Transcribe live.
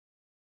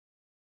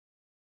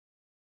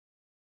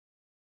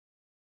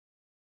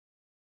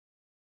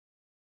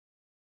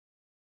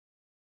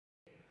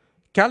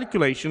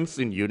Calculations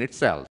in unit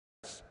cells.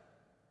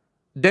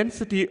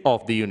 Density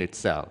of the unit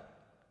cell.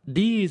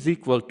 D is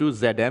equal to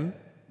Zm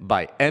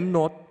by N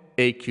naught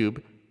A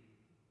cube,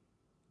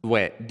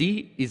 where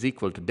D is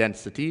equal to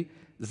density,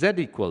 Z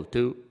equal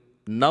to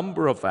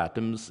number of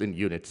atoms in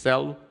unit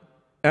cell,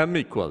 M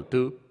equal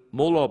to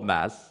molar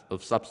mass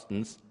of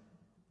substance,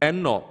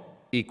 N naught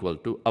equal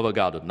to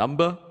Avogadro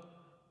number,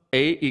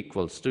 A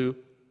equals to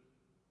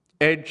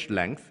edge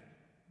length,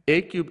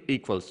 A cube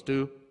equals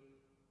to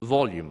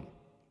volume.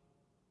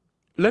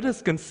 Let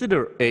us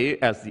consider A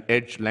as the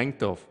edge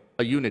length of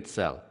a unit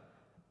cell,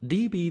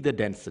 D be the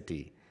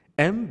density,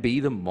 M be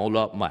the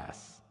molar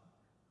mass.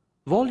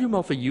 Volume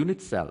of a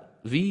unit cell,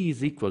 V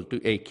is equal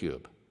to A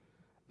cube.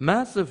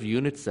 Mass of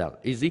unit cell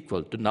is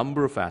equal to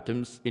number of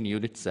atoms in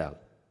unit cell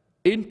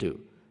into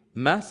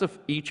mass of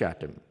each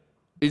atom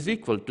is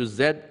equal to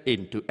Z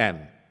into M.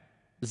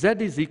 Z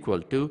is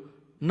equal to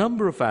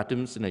number of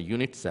atoms in a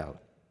unit cell.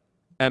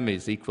 M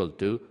is equal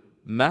to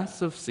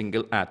mass of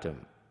single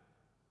atom.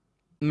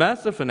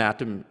 Mass of an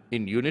atom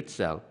in unit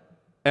cell,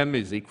 M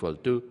is equal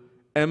to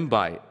M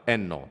by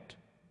N naught.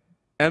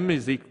 M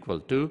is equal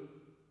to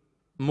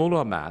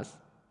molar mass,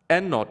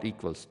 N naught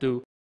equals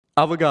to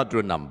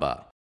Avogadro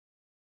number.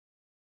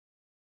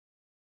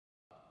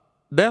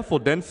 Therefore,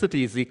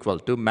 density is equal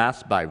to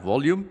mass by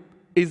volume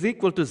is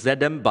equal to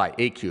Zm by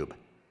A cube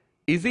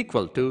is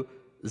equal to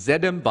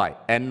Zm by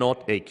N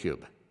naught A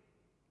cube.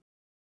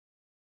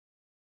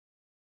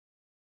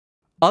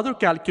 Other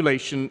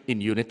calculation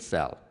in unit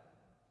cell.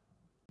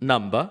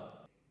 Number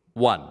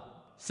 1.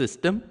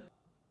 System,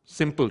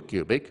 simple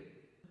cubic,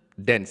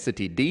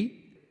 density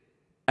D,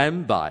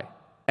 M by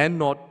N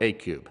naught A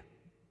cube.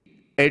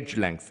 Edge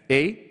length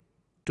A,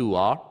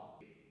 2R,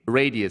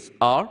 radius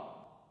R,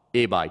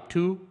 A by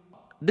 2,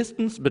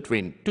 distance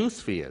between two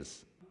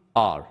spheres,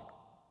 R.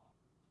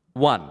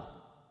 1.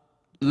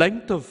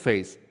 Length of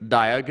face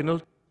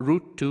diagonal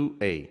root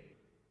 2A.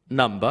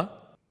 Number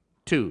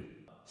 2.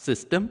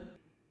 System,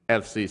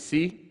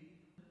 FCC,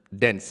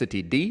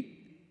 density D,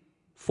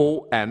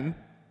 4M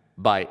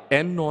by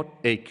N naught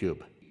A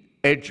cube.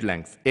 Edge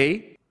length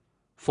A,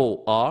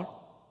 4R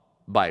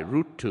by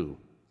root 2.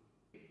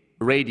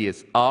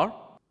 Radius R,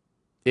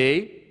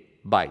 A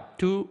by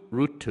 2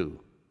 root 2.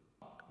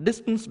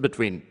 Distance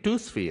between two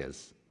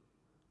spheres,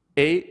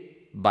 A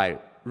by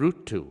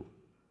root 2.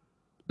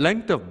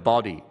 Length of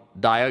body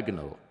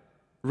diagonal,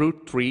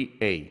 root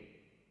 3A.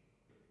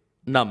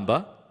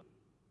 Number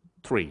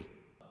 3.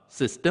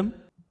 System,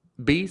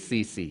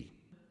 BCC,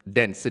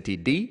 density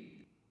D,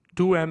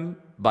 2M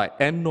by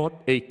N naught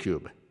A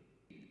cube.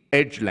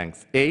 Edge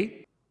length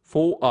A,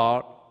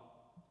 4R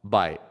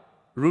by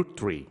root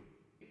 3.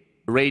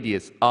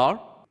 Radius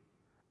R,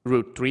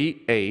 root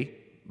 3A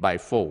by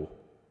 4.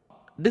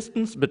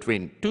 Distance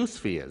between two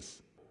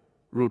spheres,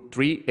 root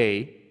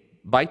 3A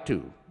by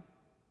 2.